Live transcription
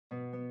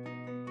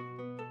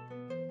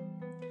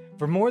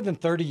For more than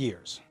 30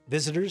 years,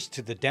 visitors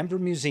to the Denver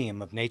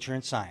Museum of Nature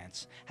and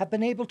Science have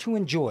been able to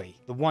enjoy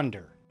the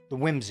wonder, the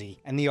whimsy,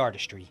 and the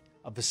artistry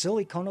of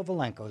Vasily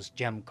Konovalenko's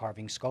gem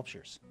carving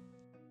sculptures.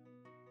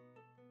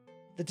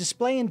 The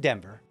display in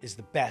Denver is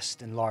the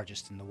best and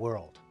largest in the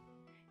world.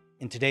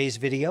 In today's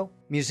video,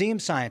 museum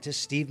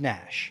scientist Steve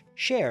Nash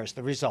shares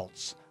the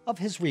results of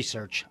his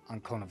research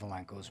on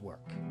Konovalenko's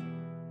work.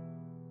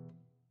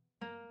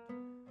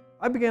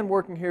 I began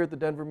working here at the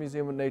Denver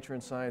Museum of Nature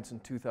and Science in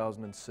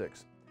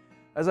 2006.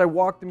 As I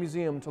walked the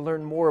museum to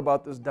learn more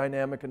about this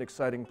dynamic and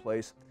exciting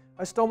place,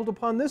 I stumbled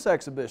upon this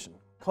exhibition,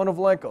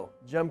 Konovalenko,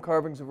 Gem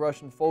Carvings of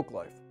Russian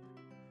Folklife.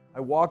 I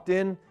walked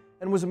in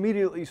and was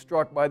immediately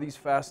struck by these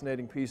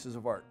fascinating pieces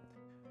of art.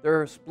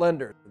 Their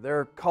splendor,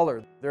 their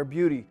color, their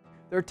beauty,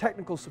 their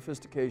technical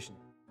sophistication.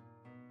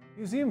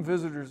 Museum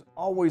visitors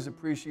always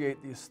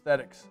appreciate the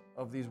aesthetics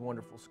of these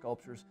wonderful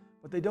sculptures,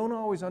 but they don't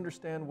always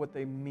understand what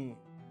they mean.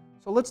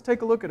 So let's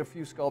take a look at a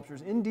few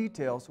sculptures in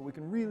detail so we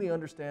can really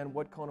understand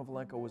what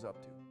Konovalenko was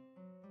up to.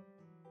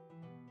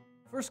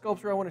 The first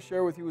sculpture I want to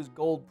share with you is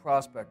Gold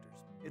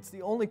Prospectors. It's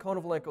the only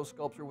Konovalenko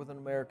sculpture with an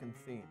American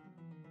theme.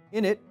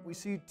 In it, we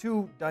see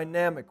two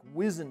dynamic,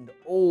 wizened,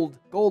 old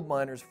gold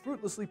miners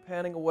fruitlessly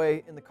panning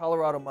away in the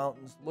Colorado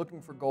mountains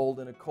looking for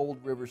gold in a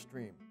cold river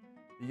stream.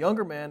 The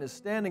younger man is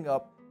standing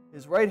up,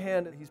 his right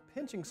hand, he's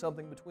pinching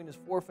something between his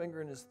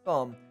forefinger and his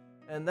thumb,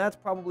 and that's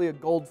probably a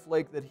gold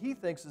flake that he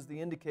thinks is the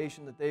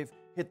indication that they've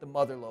hit the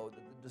mother lode,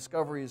 that the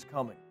discovery is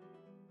coming.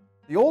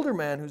 The older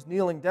man who's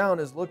kneeling down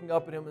is looking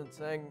up at him and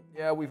saying,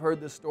 "Yeah, we've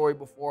heard this story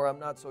before. I'm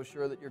not so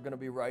sure that you're going to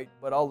be right,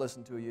 but I'll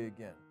listen to you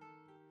again."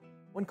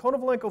 When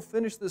Konovalenko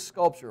finished this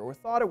sculpture, or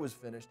thought it was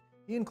finished,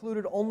 he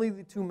included only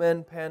the two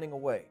men panning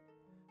away.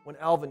 When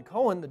Alvin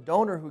Cohen, the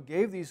donor who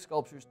gave these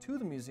sculptures to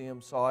the museum,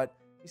 saw it,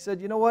 he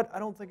said, "You know what? I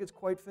don't think it's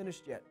quite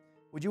finished yet.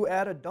 Would you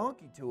add a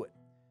donkey to it?"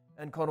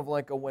 And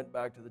Konovalenko went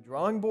back to the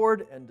drawing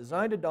board and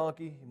designed a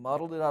donkey. He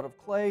modeled it out of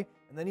clay,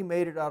 and then he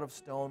made it out of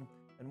stone.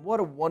 And what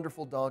a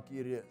wonderful donkey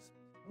it is.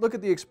 Look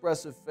at the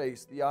expressive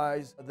face, the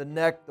eyes, the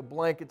neck, the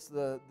blankets,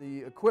 the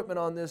equipment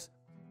on this.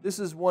 This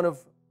is one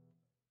of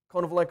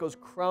Konovalenko's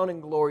crowning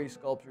glory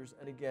sculptures,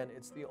 and again,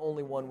 it's the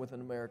only one with an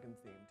American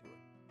theme to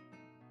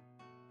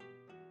it.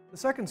 The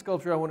second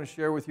sculpture I want to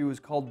share with you is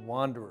called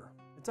Wanderer.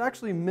 It's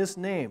actually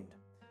misnamed.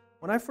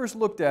 When I first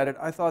looked at it,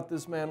 I thought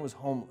this man was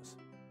homeless.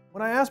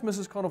 When I asked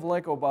Mrs.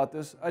 Konovalenko about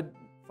this, I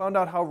found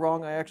out how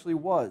wrong I actually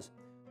was.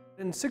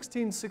 In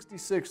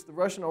 1666, the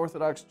Russian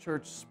Orthodox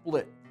Church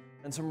split,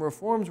 and some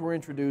reforms were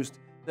introduced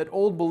that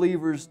old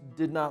believers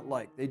did not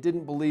like, they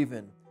didn't believe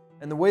in.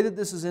 And the way that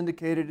this is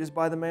indicated is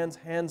by the man's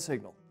hand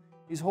signal.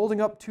 He's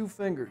holding up two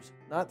fingers,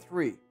 not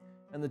three,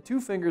 and the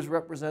two fingers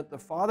represent the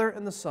Father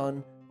and the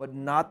Son, but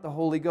not the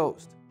Holy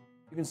Ghost.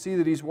 You can see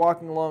that he's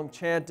walking along,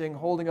 chanting,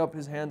 holding up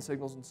his hand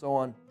signals, and so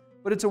on.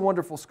 But it's a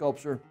wonderful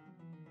sculpture.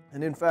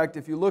 And in fact,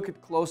 if you look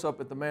at close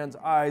up at the man's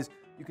eyes,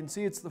 you can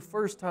see it's the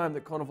first time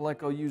that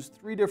Konovalenko used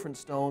three different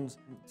stones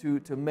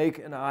to make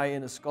an eye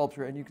in a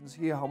sculpture, and you can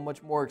see how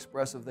much more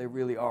expressive they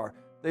really are.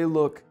 They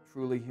look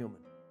truly human.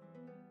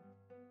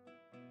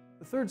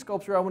 The third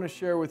sculpture I want to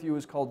share with you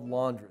is called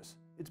Laundress.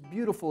 It's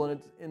beautiful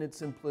in its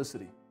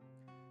simplicity.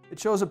 It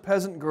shows a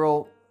peasant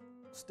girl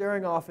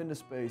staring off into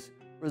space,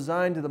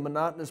 resigned to the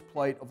monotonous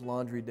plight of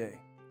laundry day.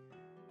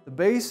 The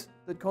base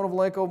that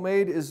Konovalenko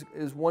made is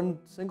one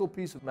single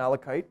piece of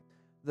malachite.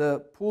 The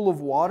pool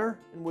of water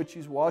in which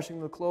she's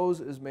washing the clothes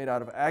is made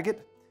out of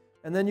agate.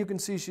 And then you can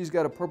see she's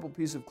got a purple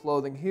piece of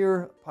clothing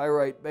here,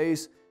 pyrite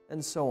base,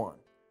 and so on.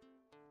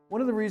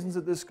 One of the reasons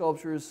that this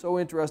sculpture is so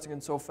interesting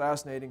and so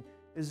fascinating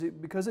is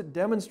because it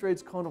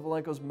demonstrates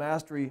Konovalenko's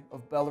mastery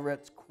of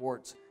Bellerette's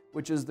quartz,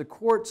 which is the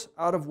quartz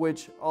out of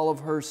which all of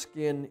her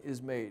skin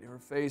is made, her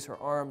face, her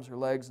arms, her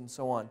legs, and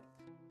so on.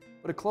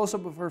 But a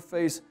close-up of her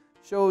face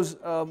shows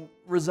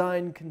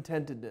resigned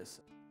contentedness.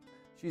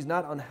 She's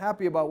not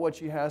unhappy about what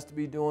she has to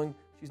be doing.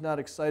 She's not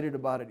excited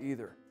about it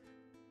either.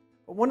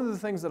 But one of the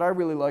things that I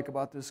really like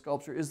about this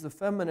sculpture is the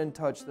feminine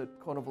touch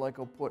that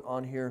Konovalenko put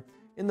on here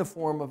in the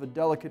form of a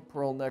delicate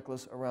pearl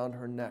necklace around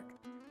her neck.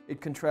 It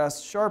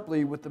contrasts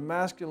sharply with the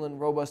masculine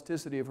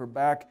robusticity of her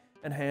back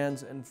and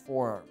hands and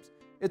forearms.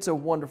 It's a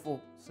wonderful,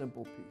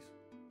 simple piece.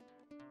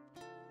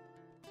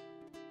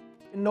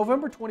 In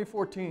November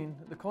 2014,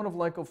 the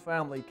Konovalenko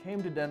family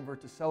came to Denver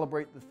to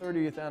celebrate the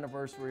 30th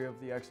anniversary of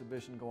the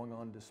exhibition going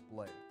on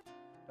display.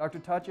 Dr.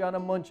 Tatiana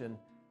Munchin,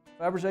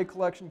 Fabergé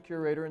Collection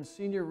Curator and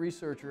Senior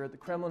Researcher at the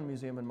Kremlin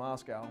Museum in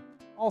Moscow,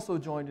 also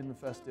joined in the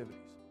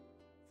festivities.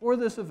 For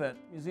this event,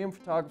 museum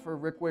photographer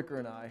Rick Wicker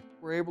and I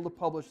were able to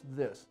publish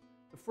this,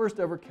 the first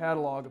ever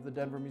catalog of the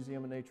Denver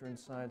Museum of Nature and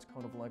Science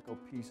Konovalenko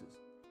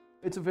pieces.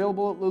 It's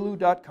available at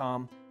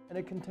lulu.com, and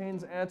it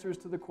contains answers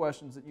to the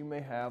questions that you may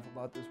have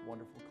about this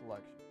wonderful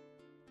collection.